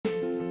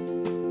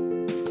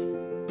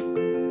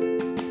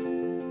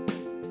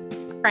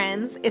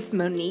Friends, it's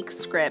Monique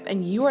Scripp,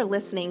 and you are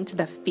listening to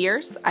the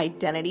Fierce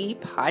Identity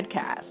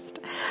Podcast.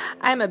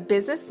 I'm a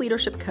business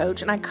leadership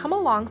coach, and I come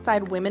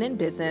alongside women in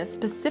business,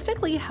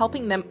 specifically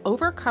helping them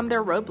overcome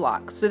their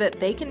roadblocks so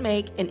that they can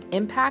make an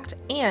impact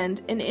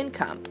and an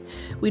income.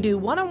 We do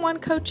one-on-one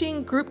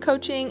coaching, group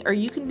coaching, or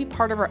you can be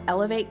part of our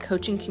Elevate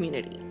coaching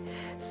community.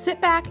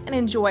 Sit back and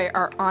enjoy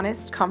our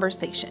honest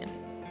conversation.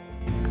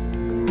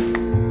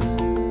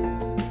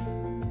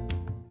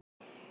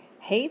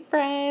 Hey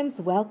friends,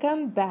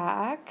 welcome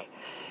back.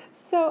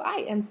 So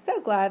I am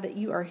so glad that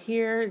you are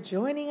here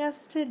joining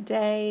us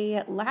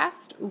today.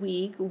 Last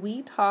week,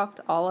 we talked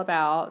all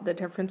about the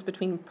difference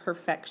between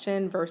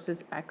perfection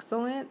versus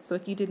excellence. So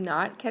if you did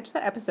not catch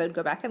that episode,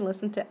 go back and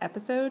listen to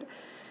episode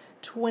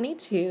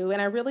 22. And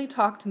I really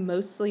talked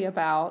mostly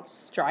about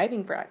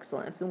striving for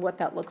excellence and what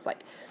that looks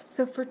like.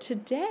 So for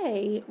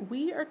today,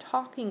 we are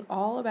talking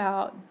all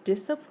about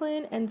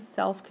discipline and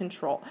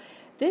self-control.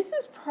 This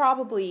is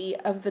probably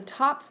of the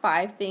top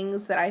 5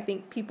 things that I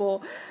think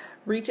people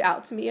reach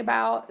out to me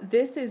about.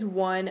 This is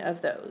one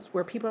of those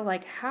where people are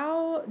like,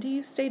 how do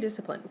you stay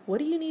disciplined? What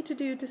do you need to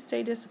do to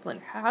stay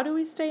disciplined? How do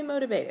we stay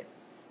motivated?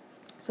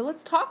 So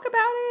let's talk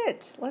about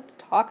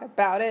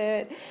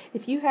it.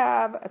 If you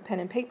have a pen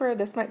and paper,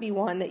 this might be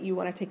one that you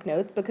want to take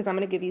notes because I'm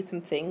going to give you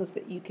some things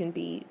that you can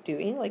be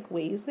doing, like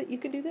ways that you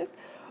can do this.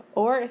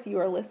 Or if you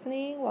are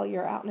listening while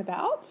you're out and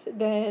about,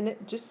 then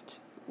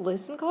just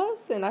listen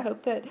close, and I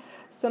hope that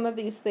some of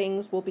these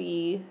things will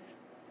be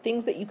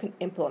things that you can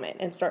implement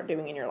and start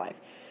doing in your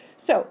life.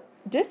 So,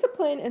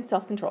 discipline and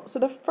self-control. So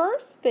the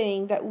first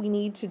thing that we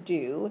need to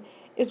do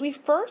is we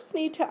first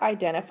need to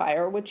identify,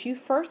 or what you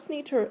first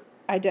need to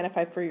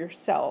identify for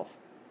yourself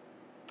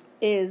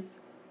is,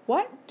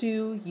 what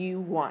do you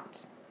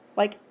want?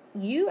 Like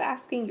you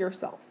asking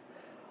yourself,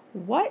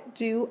 what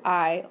do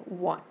I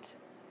want?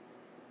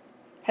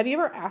 Have you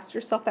ever asked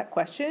yourself that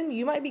question?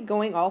 You might be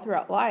going all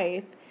throughout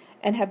life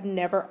and have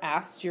never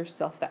asked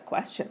yourself that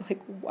question.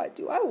 Like, what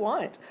do I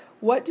want?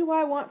 What do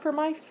I want for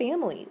my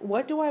family?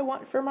 What do I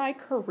want for my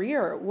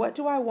career? What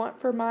do I want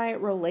for my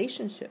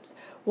relationships?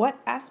 What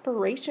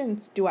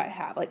aspirations do I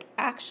have? Like,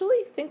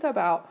 actually think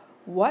about,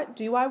 what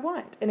do I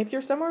want? And if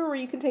you're somewhere where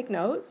you can take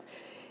notes,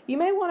 you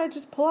may want to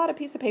just pull out a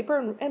piece of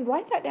paper and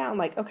write that down.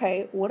 Like,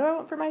 okay, what do I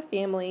want for my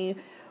family?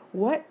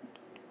 What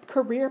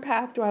career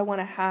path do I want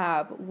to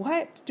have?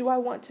 What do I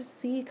want to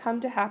see come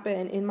to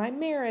happen in my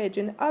marriage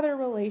and other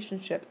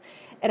relationships?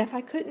 And if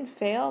I couldn't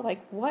fail,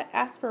 like, what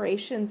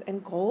aspirations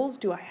and goals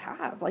do I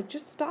have? Like,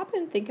 just stop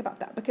and think about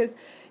that, because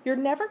you're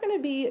never going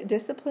to be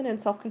disciplined and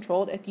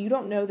self-controlled if you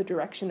don't know the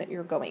direction that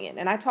you're going in.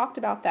 And I talked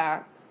about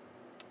that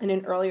in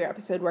an earlier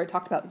episode where I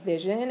talked about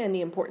vision and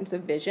the importance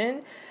of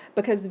vision,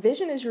 because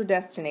vision is your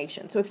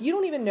destination. So if you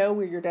don't even know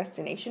where your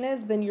destination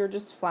is, then you're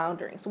just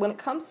floundering. So when it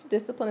comes to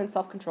discipline and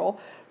self-control,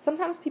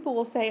 sometimes people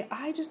will say,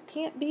 I just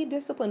can't be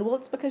disciplined. Well,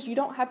 it's because you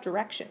don't have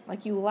direction.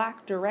 Like, you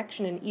lack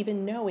direction in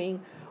even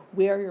knowing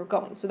where you're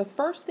going. So the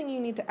first thing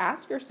you need to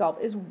ask yourself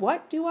is,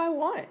 what do I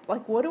want?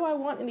 Like, what do I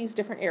want in these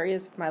different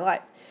areas of my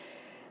life?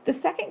 The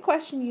second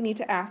question you need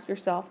to ask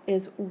yourself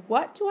is,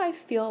 what do I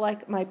feel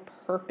like my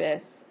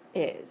purpose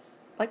is?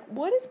 Like,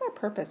 what is my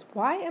purpose?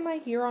 Why am I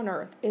here on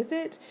earth? Is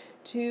it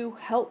to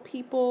help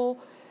people,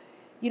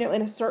 in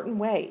a certain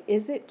way?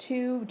 Is it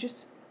to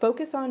just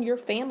focus on your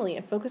family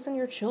and focus on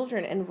your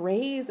children and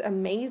raise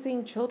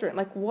amazing children?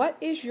 Like, what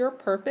is your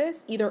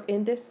purpose either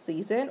in this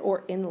season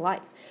or in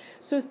life?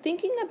 So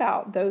thinking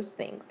about those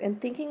things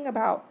and thinking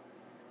about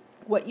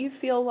what you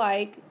feel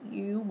like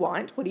you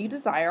want, what do you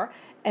desire,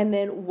 and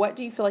then what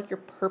do you feel like your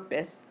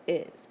purpose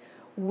is?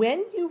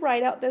 When you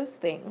write out those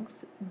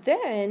things,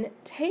 then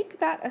take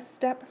that a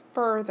step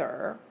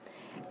further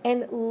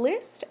and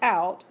list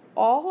out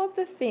all of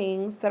the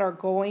things that are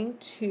going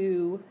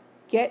to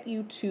get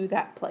you to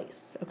that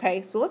place.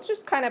 Okay, so I'm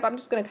just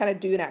going to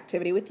do an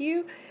activity with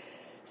you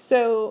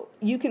so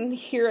you can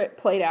hear it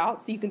played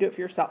out, so you can do it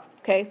for yourself.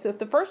 Okay, so if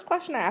the first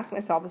question I ask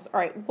myself is, all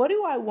right, what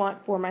do I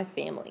want for my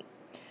family?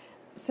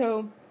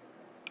 So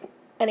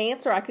an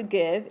answer I could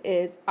give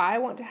is, I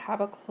want to have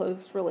a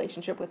close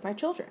relationship with my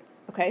children.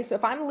 Okay, so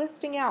if I'm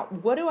listing out,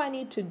 what do I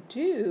need to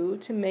do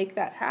to make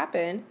that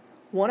happen?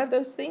 One of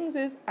those things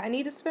is, I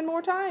need to spend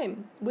more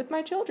time with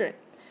my children.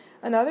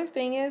 Another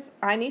thing is,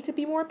 I need to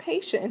be more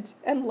patient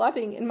and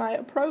loving in my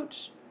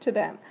approach to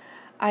them.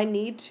 I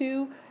need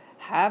to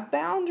have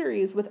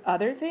boundaries with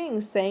other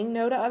things, saying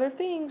no to other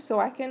things so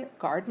I can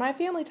guard my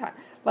family time.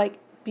 Like,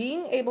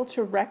 being able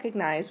to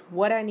recognize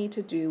what I need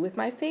to do with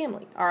my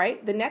family. All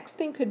right. The next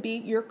thing could be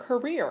your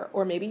career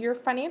or maybe your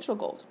financial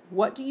goals.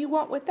 What do you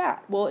want with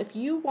that? Well, if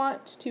you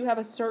want to have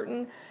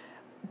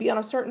be on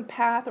a certain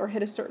path or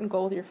hit a certain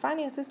goal with your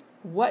finances,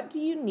 what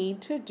do you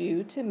need to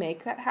do to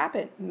make that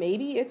happen?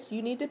 Maybe it's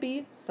you need to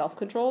be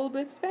self-controlled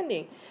with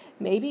spending.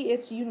 Maybe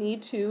it's you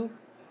need to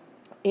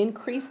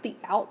increase the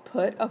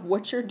output of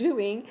what you're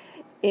doing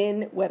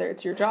in, whether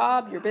it's your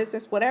job, your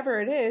business,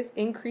 whatever it is,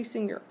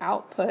 increasing your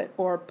output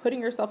or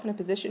putting yourself in a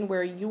position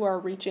where you are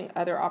reaching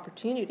other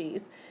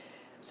opportunities.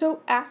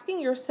 So asking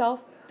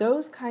yourself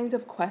those kinds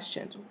of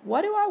questions.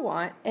 What do I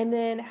want? And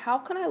then how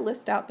can I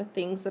list out the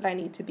things that I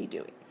need to be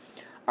doing?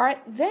 All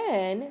right,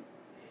 then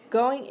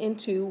going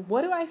into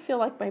what do I feel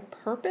like my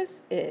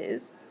purpose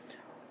is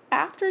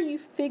after you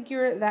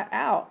figure that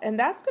out. And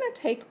that's going to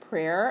take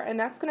prayer, and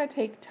that's going to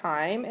take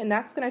time, and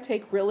that's going to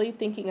take really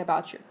thinking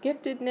about your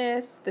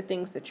giftedness, the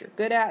things that you're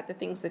good at, the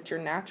things that you're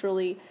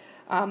naturally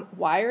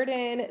wired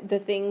in, the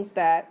things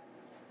that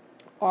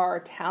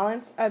are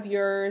talents of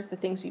yours, the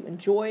things you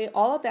enjoy.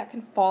 All of that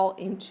can fall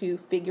into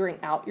figuring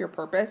out your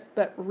purpose,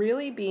 but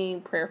really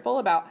being prayerful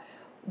about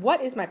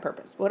what is my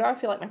purpose? What do I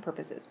feel like my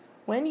purpose is?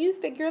 When you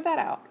figure that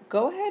out,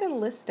 go ahead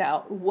and list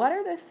out what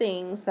are the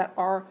things that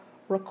are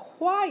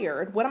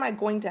required, what am I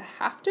going to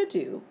have to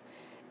do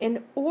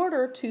in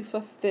order to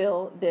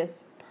fulfill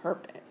this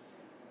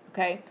purpose?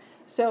 Okay,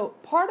 so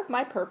part of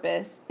my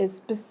purpose is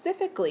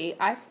specifically,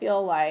 I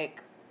feel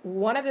like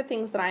one of the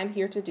things that I am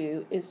here to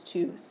do is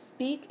to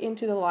speak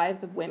into the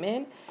lives of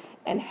women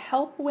and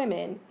help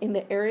women in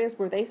the areas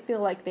where they feel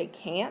like they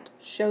can't,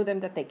 show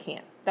them that they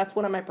can. That's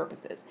one of my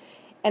purposes.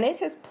 And it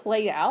has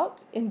played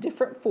out in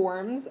different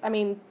forms. I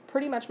mean,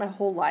 pretty much my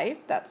whole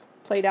life, that's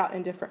played out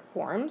in different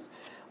forms.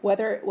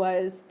 Whether it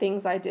was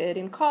things I did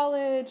in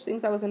college,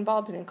 things I was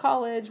involved in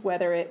college,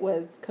 whether it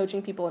was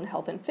coaching people in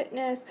health and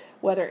fitness,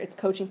 whether it's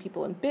coaching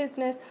people in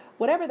business,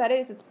 whatever that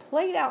is, it's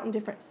played out in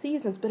different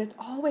seasons, but it's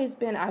always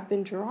been, I've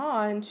been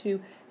drawn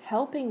to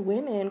helping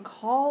women,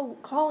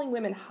 calling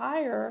women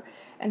higher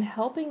and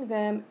helping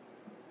them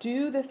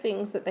do the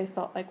things that they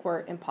felt like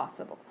were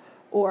impossible,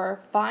 or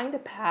find a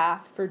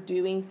path for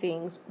doing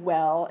things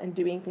well and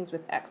doing things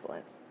with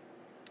excellence.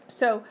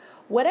 So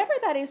whatever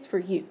that is for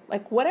you,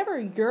 like whatever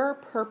your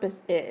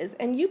purpose is,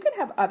 and you can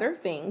have other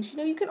things,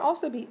 you can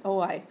also be a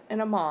wife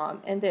and a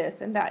mom and this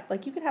and that,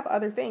 like you can have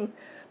other things,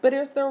 but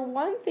is there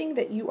one thing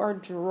that you are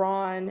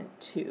drawn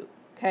to?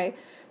 Okay,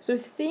 so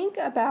think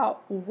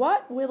about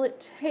what will it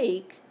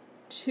take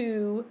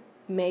to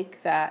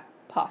make that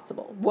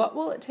possible? What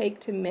will it take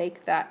to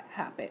make that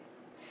happen?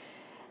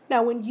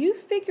 Now, when you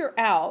figure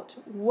out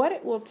what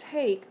it will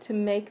take to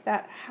make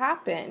that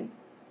happen,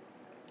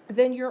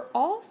 then you're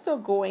also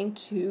going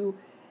to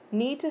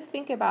need to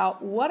think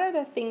about what are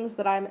the things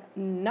that I'm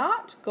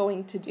not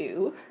going to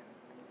do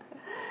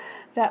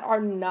that are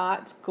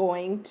not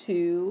going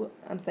to,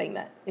 I'm saying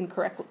that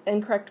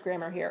incorrect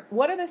grammar here.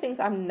 What are the things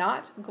I'm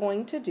not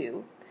going to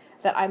do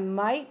that I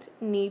might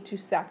need to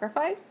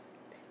sacrifice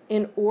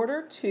in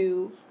order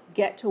to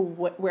get to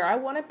where I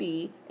want to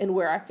be and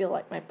where I feel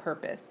like my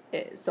purpose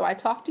is? So I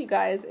talked to you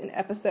guys in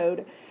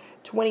episode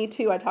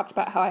 22, I talked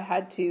about how I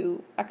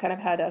kind of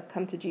had to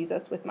come to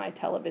Jesus with my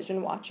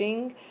television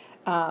watching.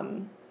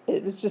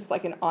 It was just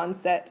like an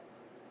onset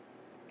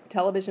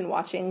television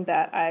watching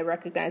that I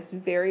recognized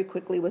very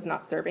quickly was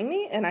not serving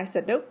me. And I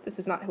said, nope, this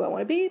is not who I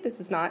want to be. This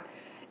is not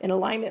in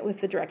alignment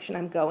with the direction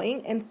I'm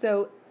going. And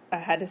so I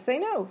had to say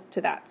no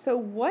to that. So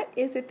what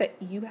is it that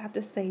you have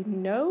to say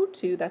no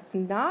to that's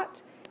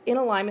not in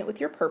alignment with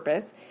your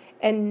purpose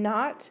and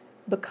not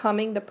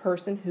becoming the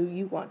person who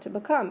you want to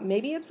become?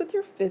 Maybe it's with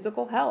your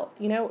physical health.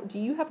 Do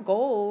you have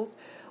goals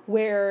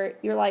where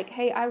you're like,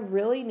 hey, I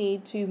really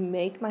need to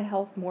make my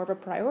health more of a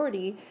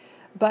priority,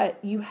 but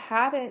you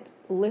haven't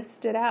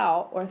listed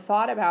out or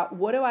thought about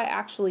what do I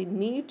actually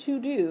need to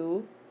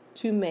do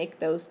to make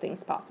those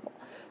things possible?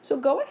 So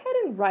go ahead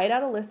and write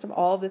out a list of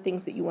all of the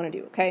things that you want to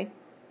do, okay?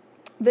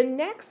 The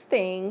next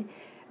thing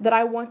that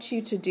I want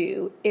you to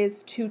do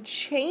is to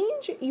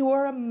change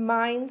your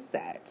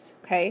mindset,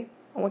 okay?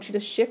 I want you to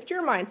shift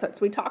your mindset.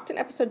 So we talked in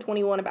episode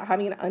 21 about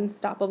having an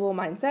unstoppable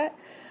mindset.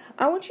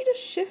 I want you to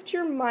shift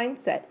your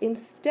mindset.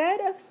 Instead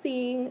of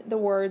seeing the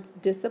words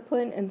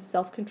discipline and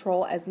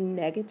self-control as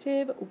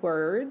negative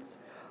words,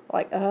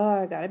 like,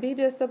 oh, I gotta be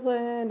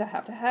disciplined, I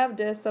have to have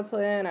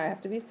discipline, I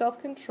have to be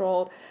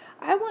self-controlled,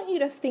 I want you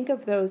to think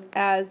of those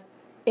as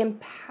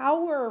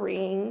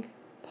empowering,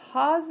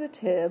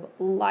 positive,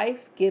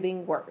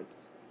 life-giving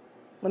words.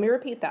 Let me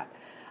repeat that.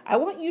 I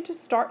want you to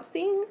start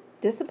seeing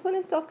discipline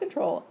and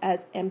self-control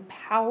as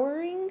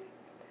empowering,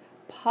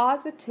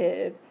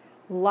 positive,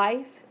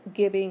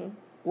 life-giving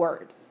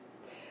words.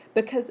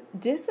 Because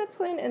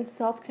discipline and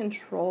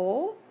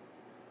self-control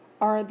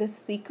are the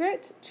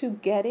secret to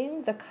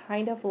getting the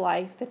kind of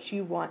life that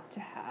you want to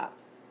have.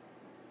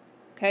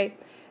 Okay?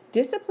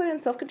 Discipline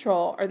and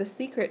self-control are the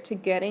secret to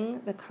getting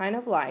the kind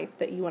of life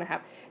that you want to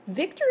have.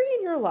 Victory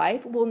in your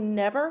life will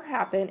never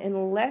happen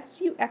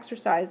unless you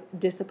exercise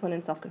discipline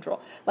and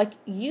self-control. Like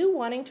you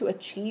wanting to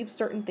achieve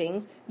certain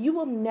things, you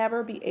will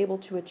never be able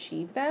to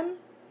achieve them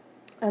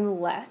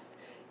unless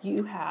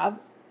you have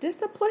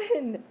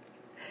discipline.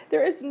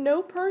 There is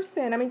no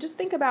person, just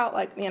think about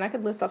I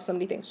could list off so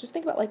many things. Just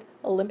think about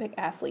Olympic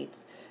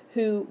athletes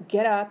who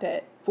get up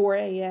at 4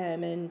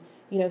 a.m. and,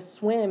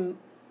 swim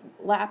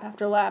lap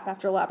after lap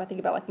after lap. I think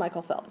about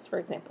Michael Phelps, for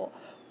example,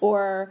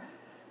 or,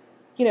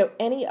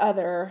 any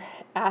other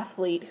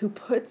athlete who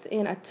puts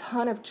in a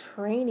ton of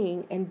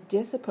training and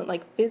discipline,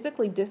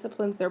 physically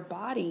disciplines their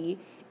body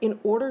in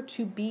order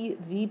to be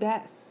the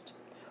best.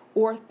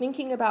 Or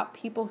thinking about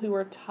people who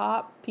are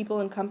top people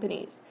in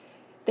companies.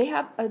 They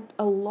have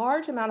a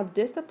large amount of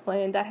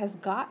discipline that has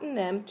gotten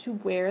them to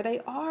where they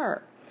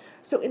are.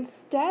 So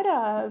instead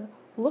of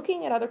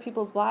looking at other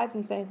people's lives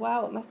and saying,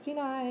 wow, it must be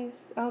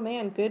nice. Oh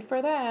man, good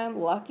for them.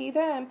 Lucky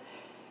them.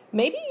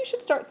 Maybe you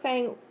should start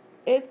saying,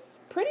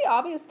 it's pretty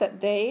obvious that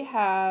they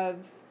have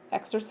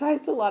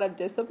exercised a lot of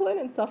discipline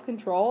and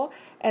self-control,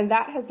 and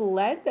that has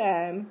led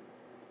them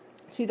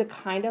to the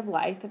kind of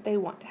life that they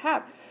want to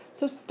have.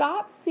 So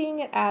stop seeing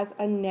it as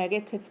a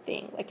negative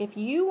thing. Like if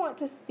you want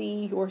to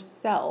see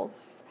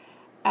yourself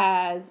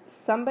as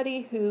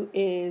somebody who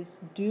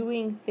is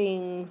doing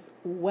things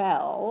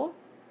well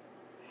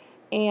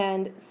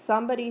and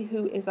somebody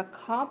who is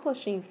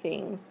accomplishing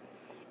things,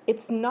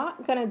 it's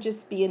not going to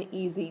just be an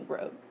easy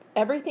road.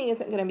 Everything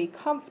isn't going to be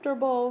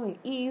comfortable and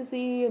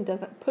easy and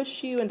doesn't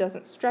push you and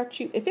doesn't stretch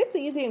you. If it's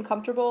easy and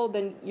comfortable,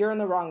 then you're in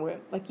the wrong room.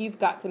 Like you've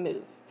got to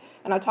move.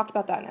 And I talked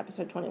about that in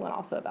episode 21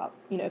 also about,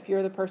 if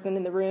you're the person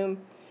in the room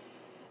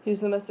who's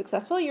the most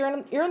successful, you're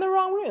in the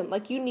wrong room.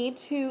 Like you need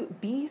to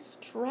be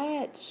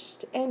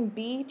stretched and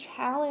be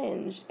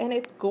challenged, and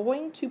it's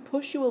going to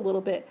push you a little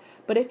bit.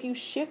 But if you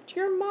shift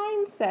your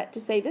mindset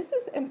to say, this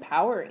is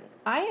empowering,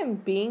 I am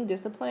being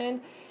disciplined.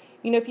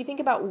 If you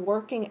think about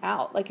working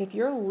out, like if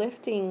you're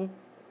lifting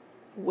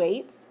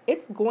weights,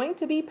 it's going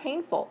to be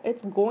painful.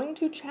 It's going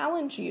to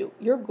challenge you.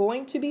 You're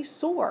going to be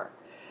sore.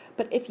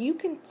 But if you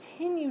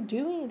continue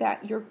doing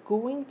that, you're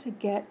going to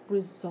get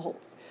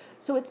results.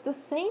 So it's the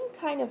same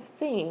kind of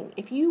thing.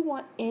 If you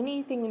want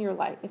anything in your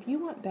life, if you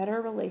want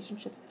better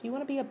relationships, if you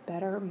want to be a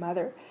better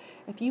mother,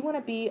 if you want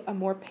to be a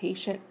more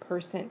patient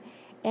person,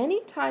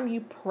 anytime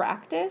you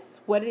practice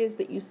what it is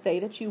that you say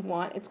that you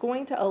want, it's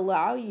going to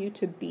allow you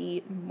to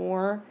be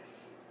more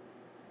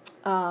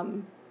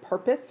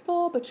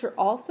purposeful, but you're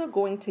also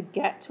going to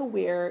get to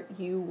where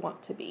you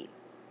want to be.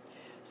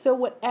 So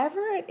whatever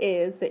it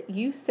is that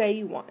you say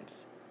you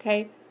want,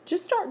 okay,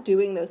 just start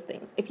doing those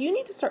things. If you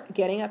need to start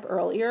getting up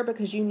earlier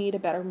because you need a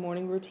better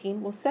morning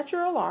routine, well, set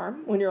your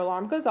alarm. When your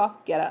alarm goes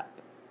off, get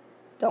up.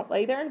 Don't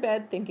lay there in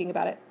bed thinking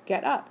about it.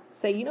 Get up.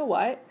 Say, you know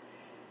what?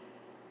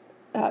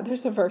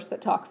 There's a verse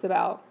that talks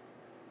about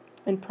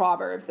in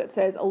Proverbs that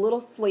says, a little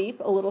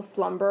sleep, a little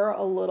slumber,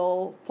 a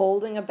little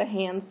folding of the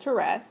hands to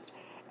rest,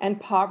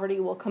 and poverty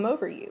will come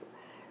over you.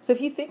 So if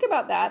you think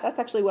about that, that's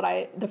actually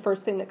the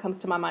first thing that comes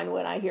to my mind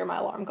when I hear my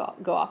alarm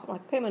go off. I'm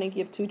like, okay, Monique,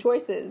 you have two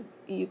choices.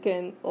 You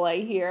can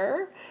lay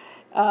here,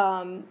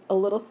 a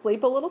little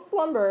sleep, a little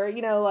slumber,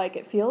 like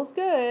it feels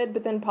good,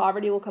 but then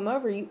poverty will come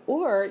over you.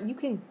 Or you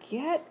can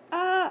get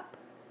up.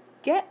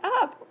 Get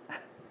up.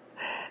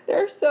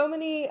 There are so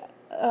many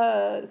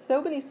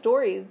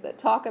stories that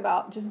talk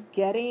about just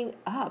getting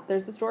up.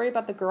 There's a story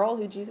about the girl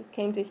who Jesus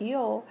came to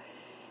heal,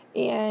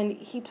 and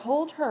he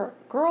told her,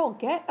 girl,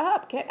 get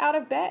up, get out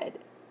of bed.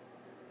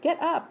 Get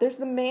up. There's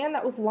the man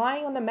that was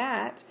lying on the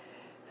mat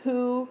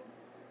or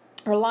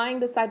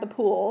lying beside the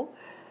pool,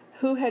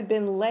 who had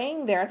been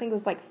laying there, I think it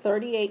was like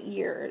 38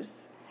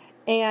 years,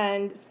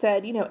 and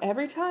said,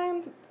 every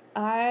time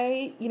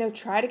I,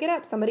 try to get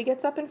up, somebody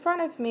gets up in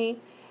front of me.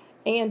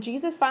 And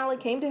Jesus finally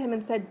came to him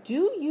and said,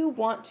 do you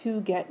want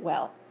to get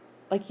well?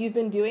 Like, you've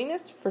been doing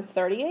this for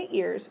 38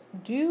 years.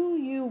 Do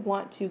you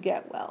want to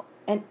get well?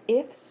 And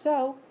if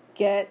so,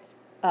 get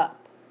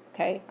up.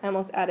 Okay. I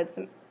almost added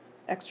some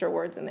extra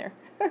words in there.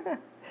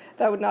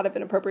 That would not have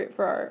been appropriate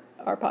for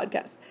our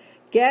podcast.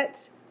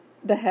 Get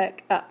the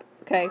heck up.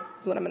 Okay.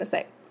 That's what I'm going to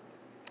say.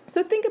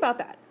 So think about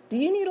that. Do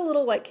you need a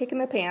little kick in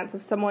the pants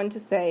of someone to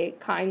say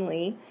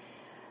kindly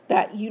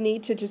that you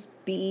need to just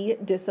be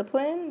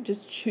disciplined,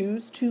 just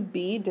choose to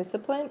be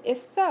disciplined?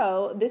 If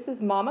so, this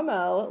is Mama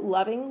Mo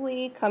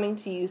lovingly coming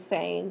to you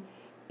saying,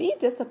 be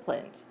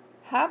disciplined,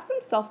 have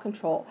some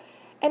self-control.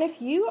 And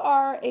if you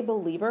are a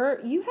believer,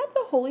 you have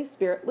the Holy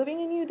Spirit living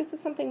in you. This is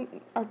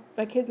something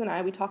my kids and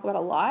I, we talk about a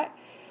lot,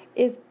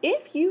 is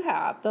if you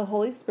have the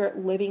Holy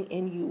Spirit living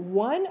in you,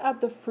 one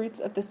of the fruits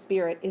of the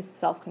Spirit is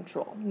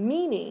self-control,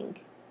 meaning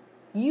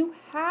you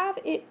have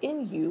it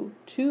in you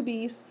to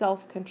be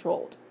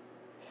self-controlled.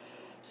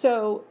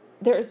 So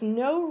there is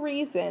no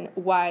reason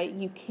why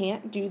you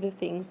can't do the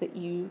things that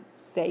you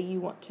say you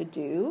want to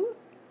do.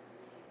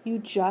 You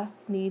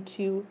just need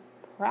to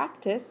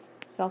practice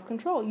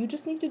self-control. You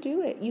just need to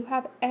do it. You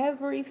have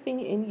everything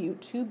in you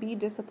to be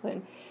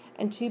disciplined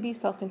and to be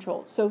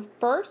self-controlled. So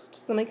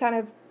first, let me kind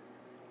of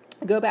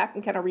go back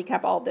and kind of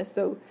recap all of this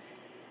so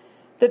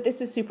that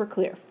this is super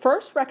clear.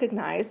 First,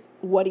 recognize,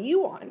 what do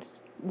you want?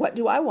 What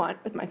do I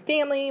want with my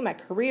family, my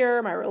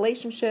career, my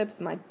relationships,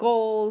 my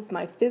goals,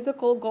 my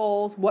physical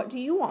goals? What do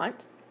you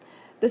want?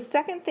 The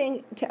second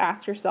thing to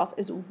ask yourself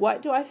is,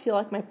 what do I feel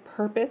like my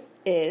purpose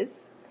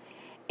is?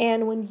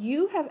 And when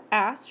you have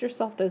asked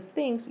yourself those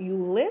things, you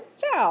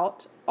list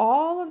out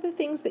all of the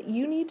things that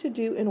you need to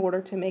do in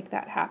order to make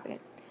that happen.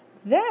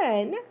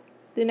 Then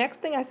the next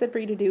thing I said for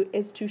you to do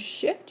is to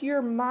shift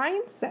your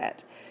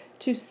mindset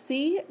to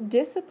see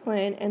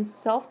discipline and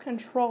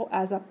self-control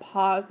as a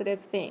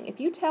positive thing. If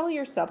you tell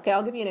yourself, okay,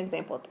 I'll give you an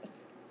example of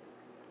this.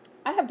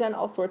 I have done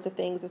all sorts of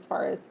things as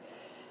far as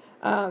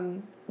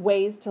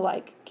ways to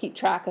like keep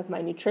track of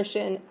my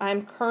nutrition.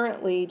 I'm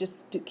currently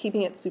just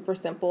keeping it super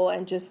simple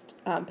and just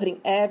putting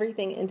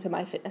everything into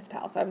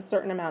MyFitnessPal. So I have a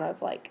certain amount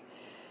of like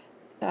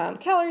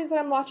calories that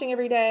I'm watching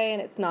every day,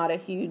 and it's not a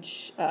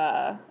huge,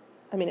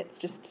 it's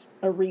just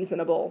a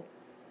reasonable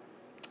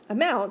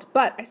amount,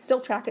 but I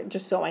still track it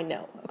just so I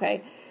know,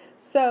 okay?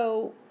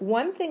 So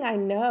one thing I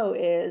know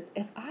is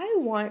if I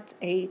want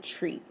a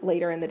treat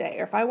later in the day,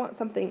 or if I want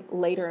something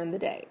later in the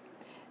day,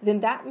 then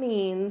that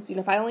means,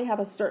 if I only have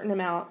a certain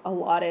amount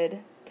allotted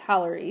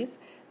calories,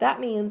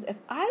 that means if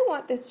I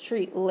want this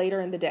treat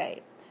later in the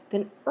day,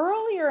 then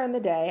earlier in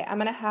the day, I'm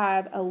going to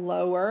have a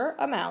lower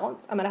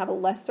amount. I'm going to have a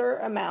lesser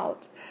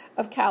amount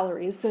of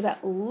calories so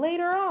that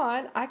later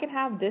on I can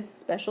have this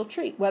special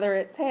treat. Whether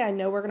it's, hey, I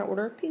know we're going to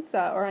order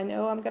pizza, or I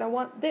know I'm going to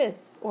want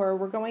this, or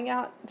we're going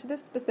out to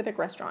this specific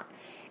restaurant.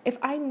 If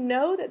I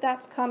know that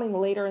that's coming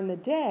later in the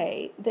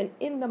day, then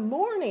in the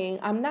morning,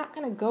 I'm not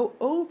going to go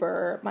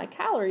over my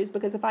calories,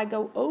 because if I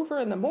go over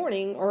in the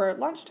morning or at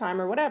lunchtime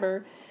or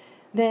whatever,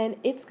 then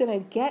it's going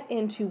to get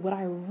into what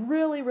I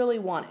really, really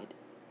wanted.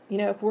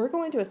 If we're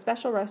going to a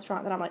special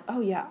restaurant that I'm like, oh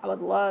yeah, I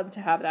would love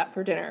to have that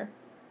for dinner,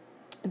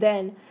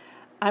 then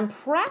I'm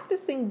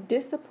practicing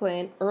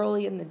discipline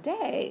early in the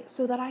day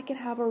so that I can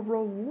have a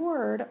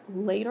reward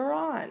later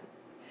on.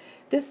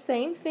 This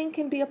same thing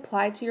can be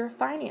applied to your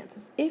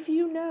finances. If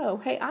you know,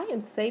 hey, I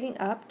am saving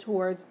up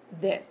towards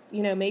this.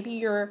 Maybe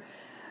you're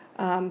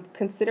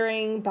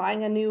considering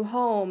buying a new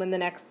home in the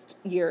next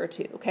year or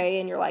two, okay?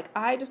 And you're like,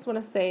 I just want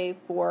to save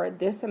for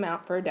this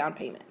amount for a down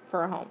payment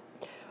for a home.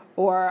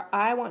 Or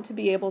I want to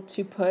be able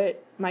to put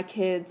my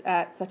kids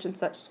at such and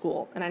such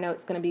school, and I know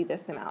it's going to be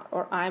this amount.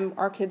 Or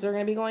our kids are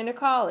going to be going to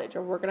college,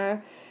 or we're going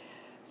to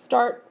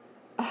start.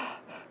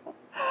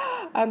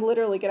 I'm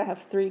literally going to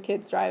have 3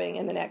 kids driving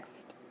in the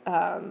next,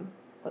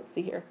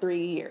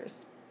 3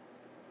 years.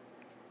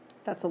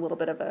 That's a little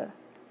bit of I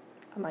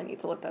might need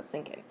to let that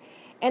sink in.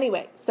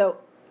 Anyway, so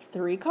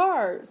 3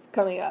 cars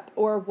coming up,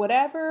 or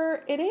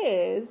whatever it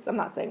is. I'm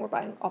not saying we're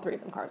buying all 3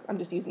 of them cars. I'm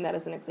just using that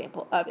as an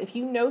example of, if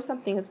you know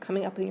something is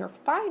coming up in your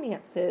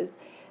finances,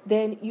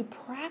 then you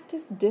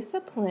practice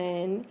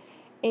discipline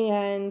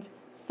and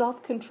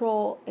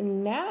self-control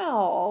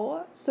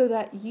now so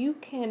that you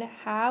can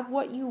have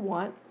what you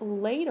want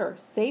later.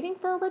 Saving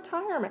for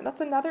retirement.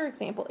 That's another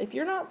example. If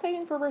you're not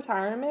saving for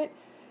retirement,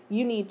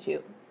 you need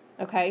to.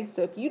 Okay?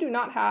 So if you do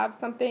not have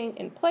something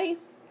in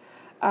place,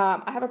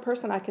 I have a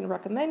person I can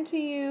recommend to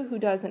you who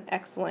does an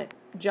excellent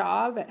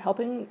job at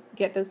helping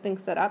get those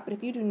things set up. But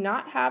if you do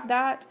not have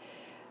that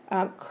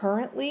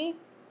currently,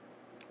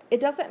 it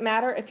doesn't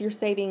matter if you're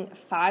saving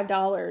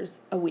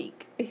 $5 a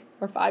week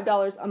or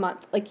 $5 a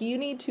month. Like, you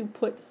need to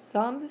put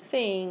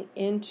something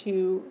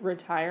into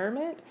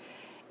retirement.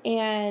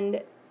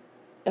 And,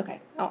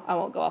 okay, I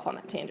won't go off on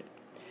that tangent.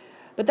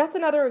 But that's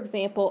another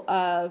example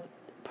of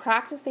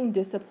practicing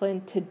discipline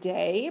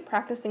today,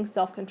 practicing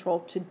self-control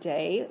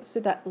today,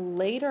 so that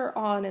later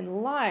on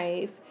in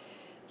life,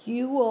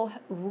 you will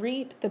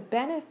reap the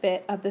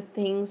benefit of the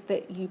things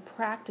that you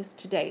practice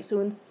today.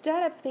 So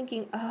instead of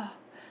thinking, oh,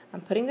 I'm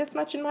putting this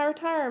much in my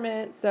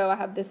retirement, so I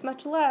have this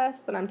much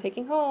less that I'm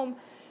taking home,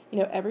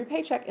 every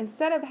paycheck,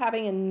 instead of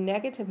having a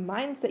negative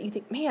mindset, you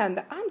think,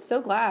 man, I'm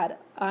so glad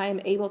I'm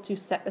able to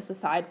set this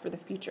aside for the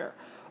future,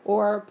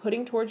 or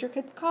putting towards your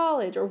kids'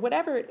 college, or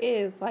whatever it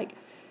is, like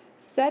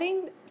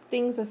setting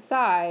things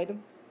aside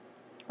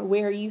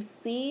where you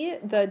see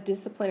the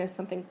discipline as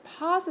something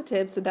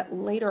positive so that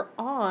later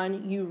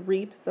on you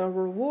reap the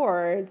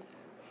rewards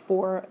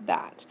for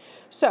that.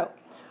 So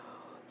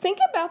think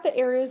about the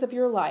areas of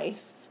your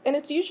life, and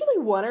it's usually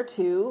 1 or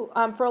 2.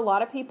 For a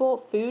lot of people,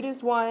 food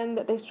is one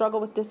that they struggle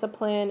with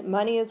discipline.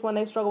 Money is one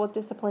they struggle with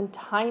discipline.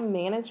 Time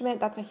management,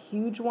 that's a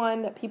huge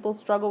one that people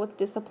struggle with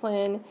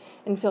discipline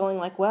and feeling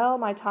like, well,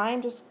 my time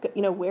just,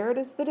 where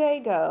does the day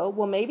go?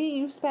 Well, maybe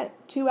you spent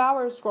 2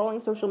 hours scrolling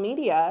social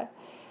media,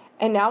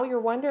 and now you're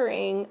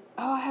wondering,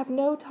 oh, I have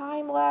no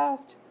time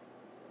left.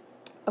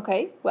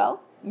 Okay,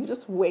 well, you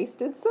just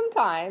wasted some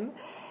time.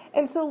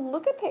 And so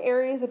look at the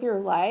areas of your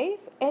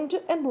life and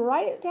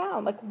write it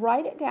down. Like,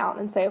 write it down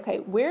and say, okay,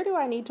 where do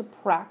I need to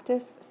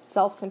practice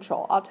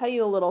self-control? I'll tell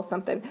you a little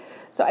something.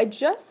 So I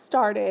just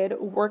started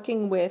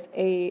working with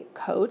a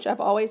coach. I've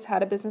always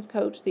had a business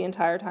coach the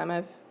entire time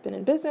I've been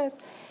in business.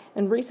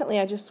 And recently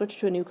I just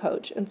switched to a new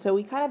coach. And so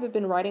we kind of have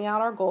been writing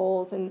out our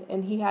goals,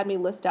 and he had me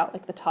list out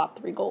like the top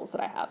 3 goals that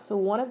I have. So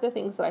one of the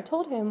things that I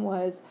told him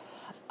was,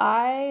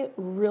 I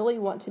really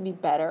want to be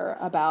better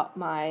about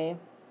my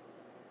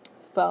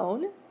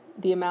phone,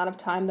 the amount of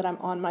time that I'm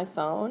on my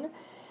phone.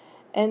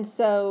 And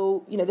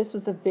so, this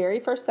was the very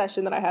first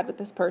session that I had with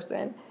this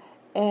person.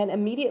 And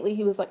immediately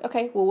he was like,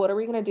 okay, well, what are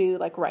we going to do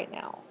like right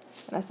now?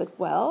 And I said,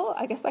 well,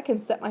 I guess I can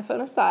set my phone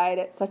aside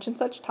at such and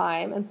such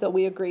time. And so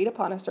we agreed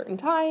upon a certain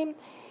time.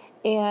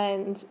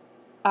 And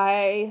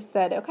I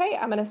said, okay,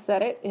 I'm going to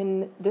set it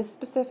in this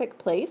specific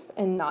place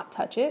and not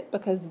touch it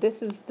because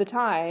this is the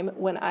time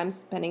when I'm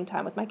spending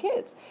time with my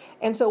kids.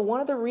 And so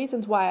one of the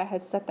reasons why I had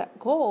set that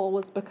goal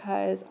was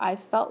because I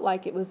felt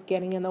like it was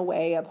getting in the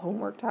way of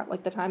homework time,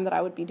 like the time that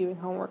I would be doing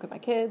homework with my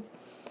kids.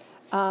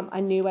 I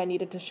knew I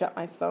needed to shut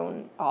my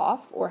phone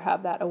off or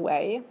have that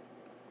away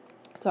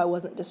so I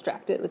wasn't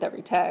distracted with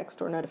every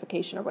text or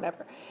notification or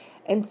whatever.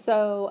 And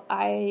so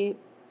I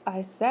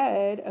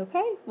said,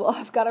 okay, well,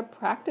 I've got to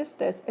practice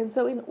this. And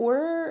so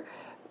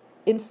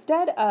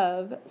instead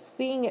of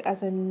seeing it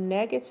as a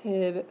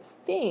negative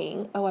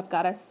thing, oh, I've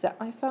got to set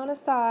my phone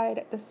aside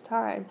at this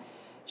time,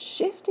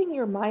 shifting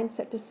your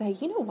mindset to say,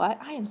 you know what,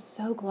 I am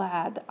so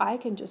glad that I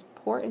can just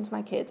pour into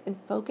my kids and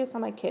focus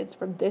on my kids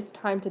from this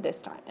time to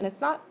this time. And it's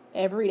not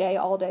every day,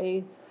 all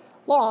day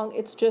long.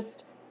 It's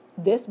just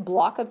this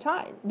block of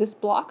time, this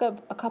block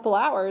of a couple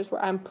hours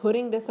where I'm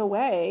putting this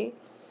away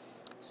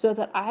so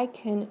that I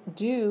can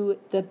do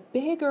the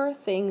bigger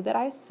thing that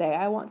I say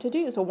I want to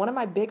do. So one of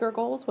my bigger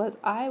goals was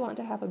I want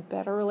to have a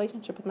better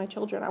relationship with my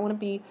children. I want to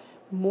be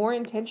more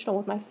intentional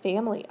with my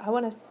family. I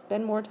want to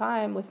spend more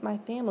time with my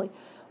family.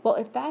 Well,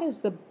 if that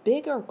is the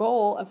bigger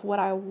goal of what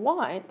I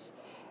want,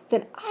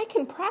 then I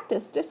can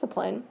practice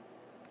discipline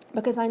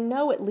because I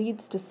know it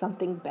leads to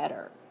something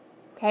better.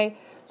 Okay?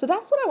 So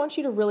that's what I want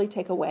you to really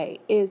take away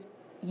is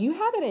you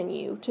have it in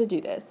you to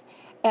do this.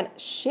 And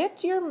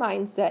shift your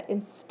mindset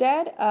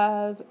instead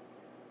of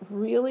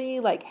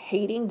really like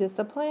hating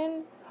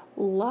discipline,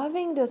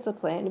 loving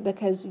discipline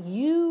because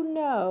you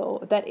know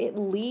that it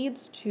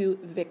leads to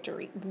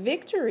victory.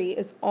 Victory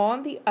is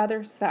on the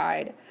other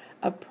side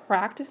of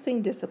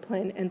practicing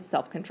discipline and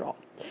self-control.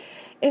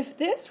 If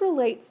this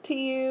relates to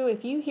you,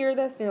 if you hear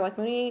this and you're like,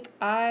 Monique,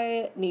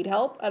 I need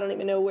help, I don't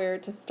even know where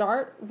to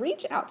start,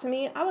 reach out to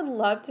me. I would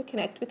love to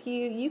connect with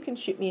you. You can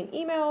shoot me an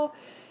email.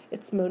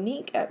 It's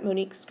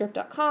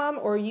Monique@MoniqueScript.com,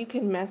 or you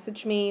can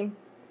message me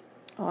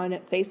on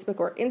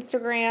Facebook or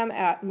Instagram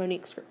at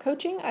Monique Script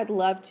Coaching. I'd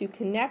love to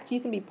connect. You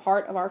can be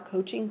part of our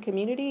coaching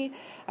community.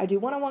 I do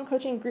one-on-one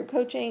coaching, group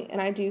coaching, and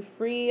I do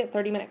free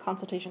 30-minute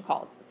consultation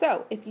calls.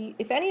 So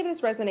if any of this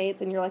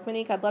resonates and you're like,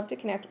 Monique, I'd love to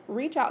connect,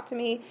 reach out to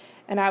me,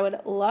 and I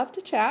would love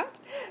to chat.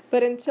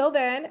 But until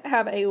then,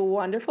 have a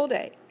wonderful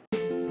day.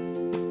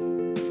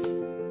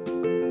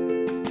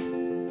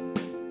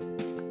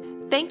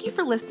 Thank you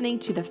for listening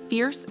to the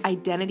Fierce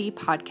Identity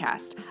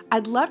Podcast.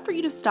 I'd love for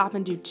you to stop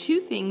and do two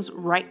things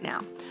right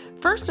now.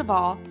 First of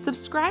all,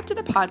 subscribe to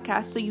the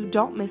podcast so you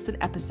don't miss an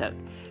episode.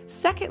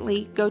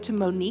 Secondly, go to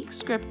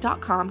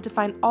MoniqueScript.com to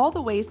find all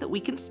the ways that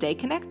we can stay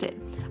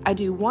connected. I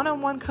do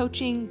one-on-one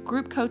coaching,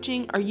 group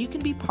coaching, or you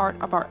can be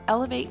part of our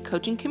Elevate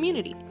coaching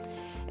community.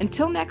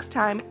 Until next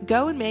time,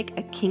 go and make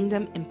a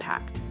kingdom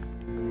impact.